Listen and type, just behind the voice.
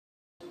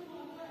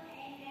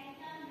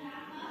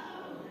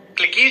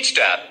Click each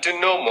tab to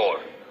know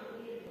more.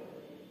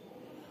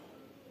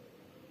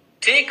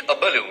 Take a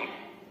balloon,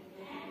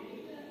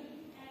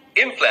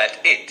 inflate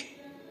it.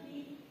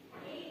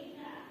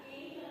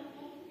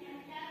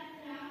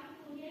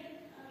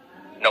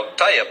 Now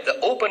tie up the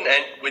open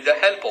end with the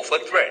help of a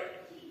thread.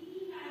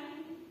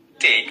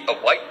 Take a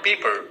white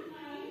paper,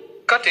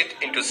 cut it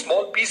into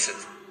small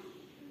pieces.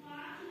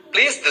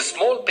 Place the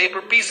small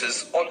paper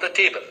pieces on the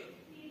table.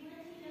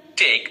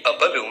 Take a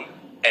balloon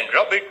and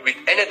rub it with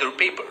another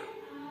paper.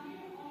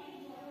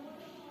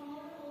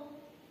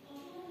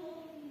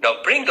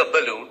 Now bring the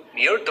balloon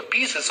near the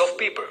pieces of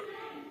paper.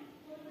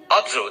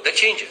 Observe the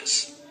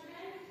changes.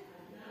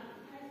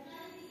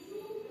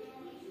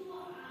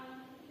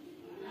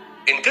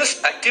 In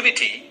this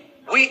activity,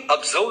 we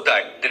observe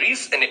that there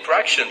is an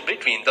attraction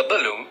between the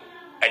balloon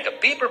and the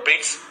paper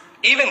bits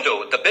even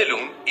though the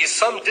balloon is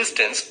some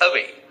distance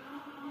away.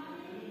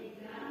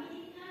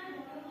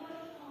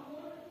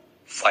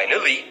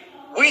 Finally,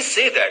 we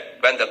say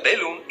that when the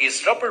balloon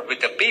is rubbed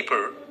with the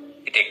paper,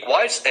 it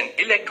acquires an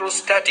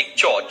electrostatic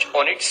charge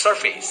on its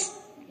surface.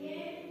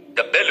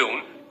 The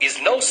balloon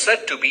is now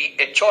said to be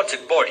a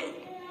charged body.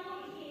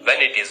 When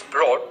it is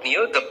brought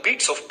near the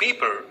bits of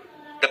paper,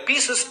 the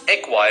pieces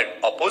acquire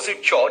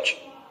opposite charge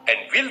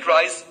and will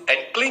rise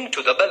and cling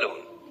to the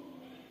balloon.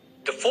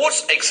 The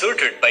force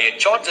exerted by a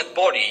charged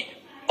body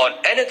on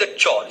another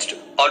charged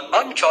or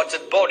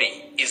uncharged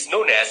body is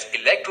known as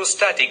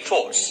electrostatic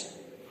force.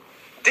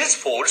 This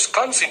force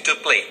comes into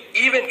play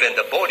even when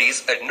the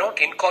bodies are not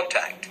in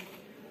contact.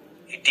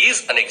 It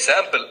is an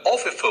example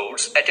of a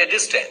force at a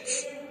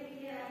distance.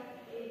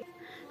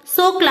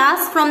 So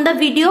class, from the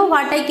video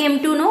what I came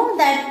to know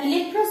that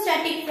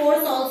electrostatic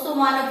force also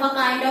one of a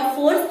kind of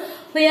force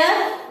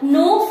where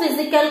no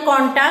physical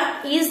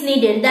contact is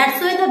needed.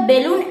 That's why the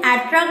balloon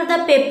attracts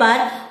the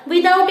paper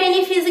without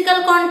any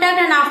physical contact,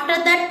 and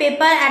after that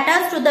paper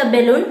attached to the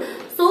balloon.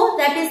 So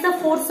that is the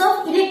force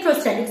of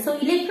electrostatic. So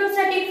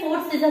electrostatic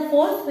force is a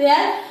force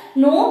where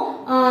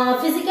no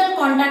physical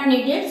contact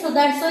needed. So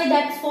that's why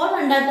that falls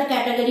under the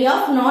category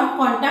of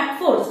non-contact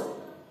force.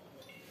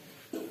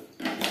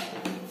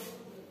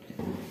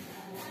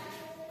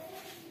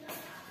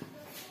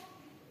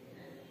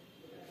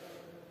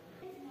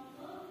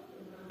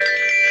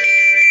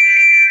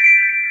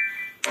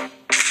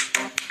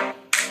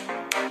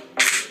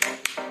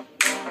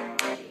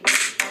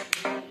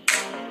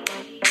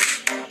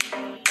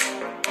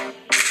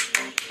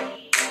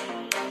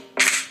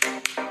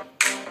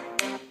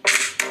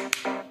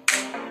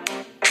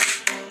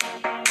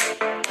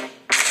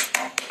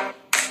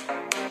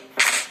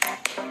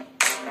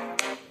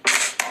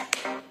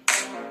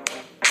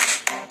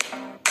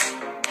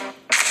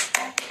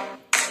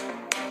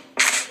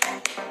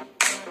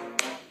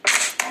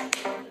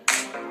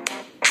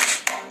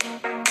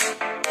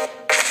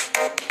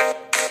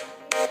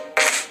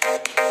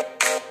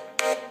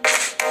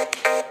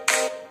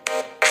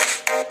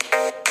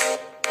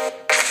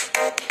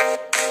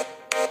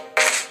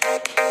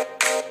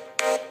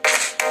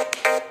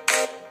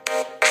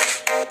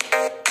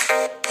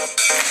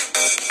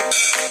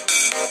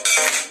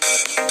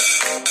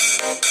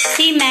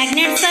 See,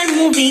 magnets are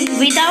moving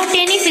without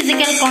any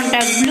physical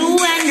contact. Blue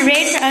and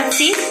red are,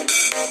 see,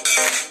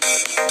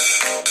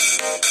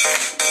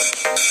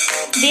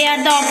 they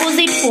are the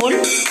opposite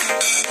pole.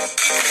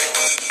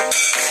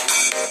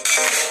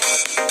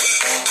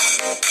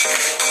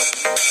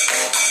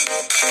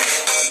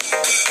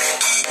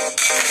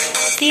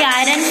 See,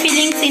 iron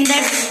fillings in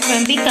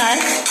the beaker,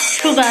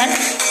 sugar.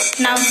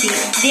 Now see,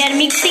 they are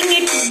mixing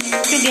it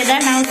together.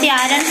 Now see,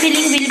 iron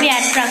filling will be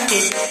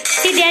attracted.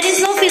 See, there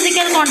is no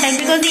physical contact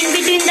because in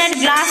between that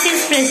glass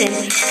is present.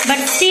 But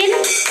still,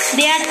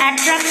 they are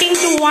attracting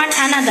to one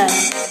another.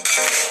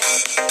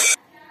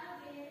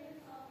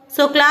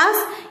 So class,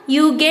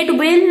 you get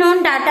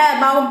well-known data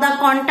about the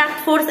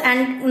contact force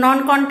and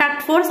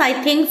non-contact force.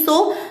 I think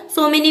so.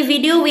 So many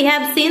video we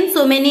have seen.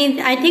 So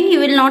many, I think you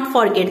will not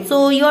forget.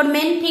 So your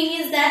main thing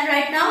is that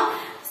right now,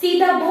 see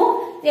the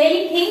book.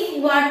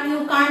 Anything what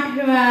you can't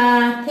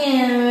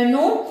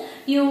know,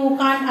 you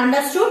can't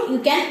understood, you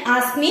can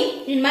ask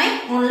me in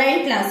my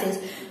online classes.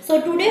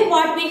 So today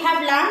what we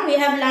have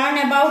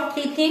learned about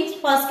three things.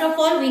 First of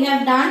all, we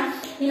have done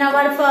in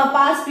our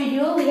past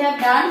video, we have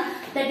done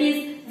that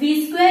is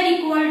v square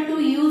equal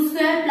to u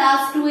square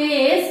plus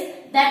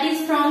 2as. That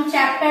is from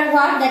chapter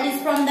what? That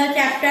is from the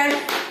chapter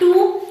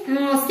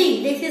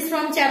 2c. This is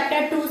from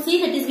chapter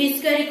 2c. That is v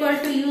square equal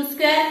to u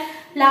square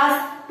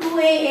plus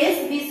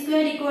 2as, v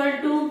square equal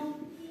to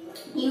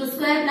u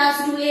square plus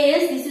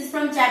 2as. This is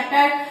from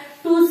chapter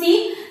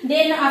 2c.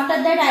 Then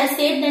after that I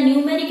said the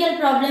numerical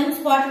problems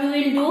what we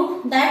will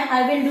do, that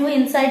I will do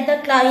inside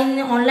the in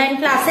online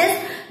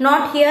classes,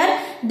 not here.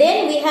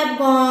 Then we have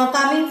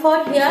coming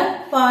for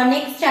here for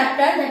next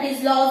chapter, that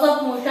is laws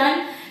of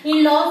motion.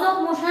 In laws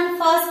of motion,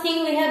 first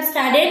thing we have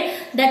studied,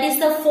 that is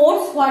the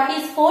force. What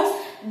is force?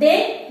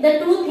 Then the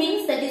two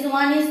things, that is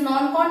one is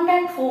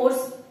non-contact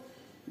force,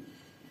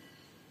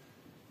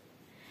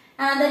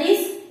 another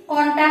is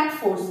contact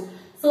force.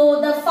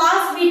 So the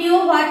first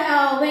video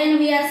when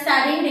we are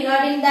studying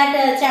regarding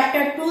that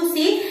chapter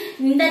 2C,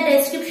 in the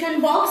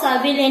description box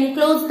I will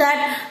enclose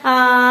that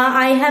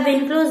I have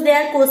enclosed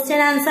their question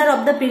answer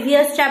of the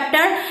previous chapter,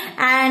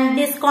 and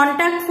this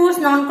contact force,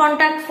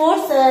 non-contact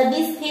force,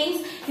 these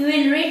things you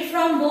will read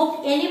from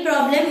book. Any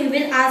problem you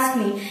will ask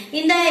me.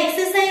 In the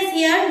exercise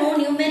here, no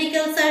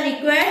numericals are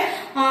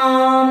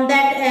required.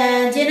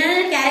 That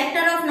general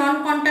character of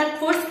non-contact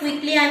force,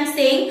 quickly I am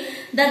saying.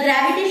 The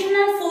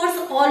gravitational force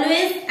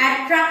always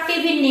attractive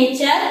in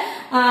nature,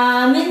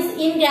 means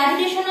in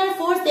gravitational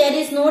force there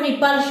is no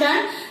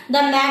repulsion.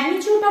 The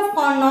magnitude of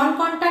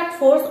non-contact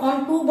force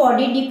on two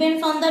bodies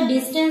depends on the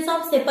distance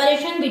of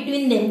separation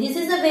between them. This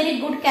is a very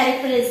good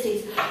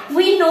characteristic.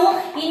 We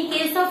know in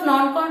case of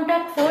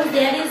non-contact force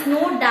there is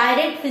no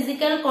direct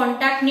physical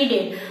contact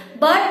needed.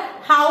 But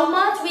how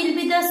much will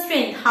be the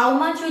strength, how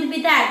much will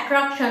be the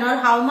attraction, or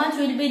how much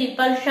will be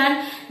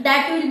repulsion,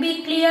 that will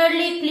be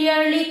clearly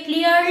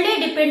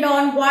depend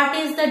on what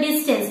is the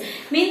distance.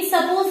 Means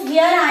suppose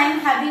here I am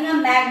having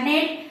a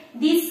magnet,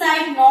 this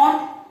side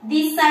north,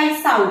 this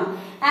side south,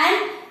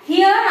 and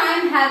here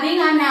I am having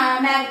a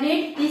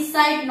magnet, this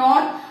side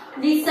north,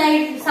 this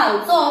side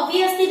south. So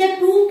obviously the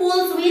two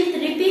poles will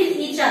repel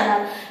each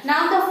other.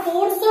 Now the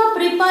force of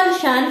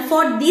repulsion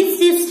for this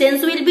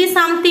distance will be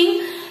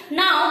something.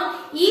 Now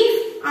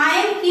if I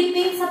am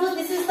keeping, suppose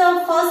this is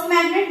the first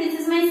magnet, this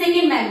is my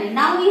second magnet.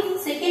 Now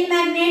if second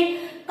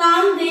magnet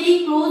come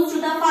very close to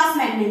the first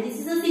magnet, this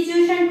is a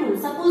situation 2.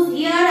 Suppose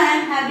here I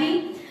am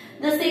having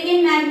the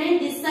second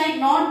magnet, this side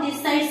north,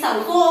 this side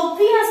south. So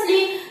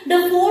obviously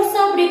the force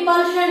of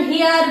repulsion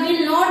here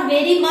will not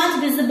very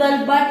much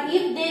visible, but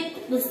if they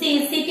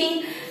stay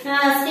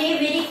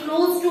very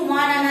close to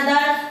one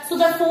another, so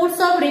the force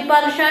of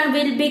repulsion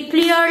will be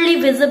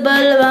clearly visible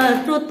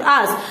to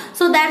us.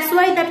 So that's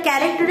why the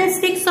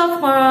characteristics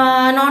of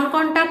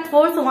non-contact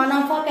force, one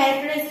of our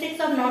characteristics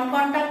of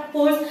non-contact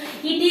force,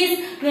 it is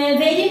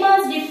very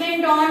much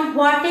depend on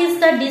what is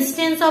the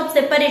distance of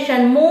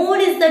separation. More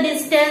is the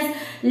distance,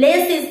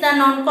 less is the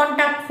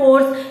non-contact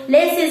force,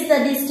 less is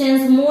the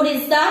distance, more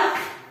is the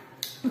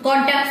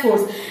contact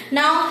force.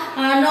 Now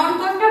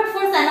non-contact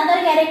force,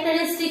 another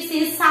characteristics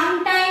is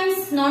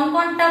sometimes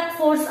non-contact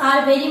force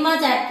are very much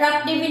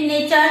attractive in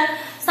nature,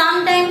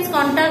 sometimes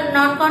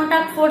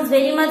non-contact force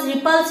very much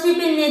repulsive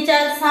in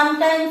nature,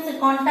 sometimes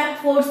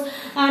contact force,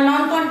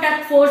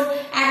 non-contact force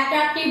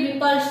attractive,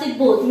 repulsive,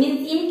 both.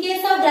 Means in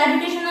case of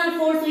gravitational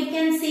force we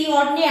can see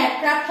only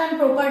attraction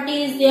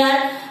property is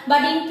there,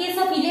 but in case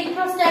of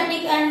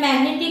electrostatic and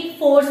magnetic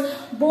force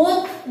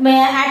both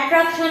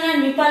attraction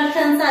and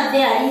repulsions are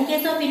there. In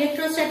case of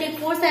electrostatic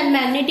force and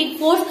magnetic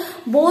force,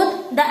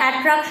 both the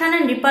attraction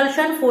and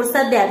repulsion force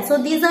are there.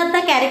 So these are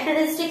the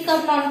characteristics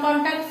of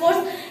non-contact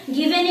force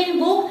given in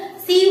book.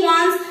 See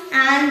once,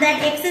 and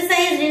that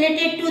exercise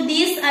related to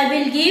this I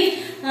will give.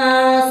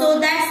 So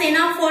that's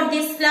enough for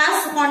this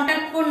class.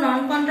 Contact force,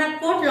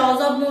 non-contact force,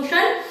 laws of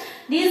motion,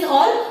 these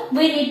all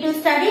we need to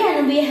study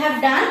and we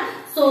have done.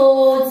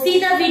 So see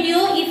the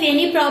video. If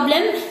any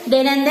problem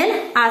then and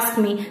then ask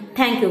me.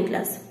 Thank you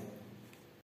class.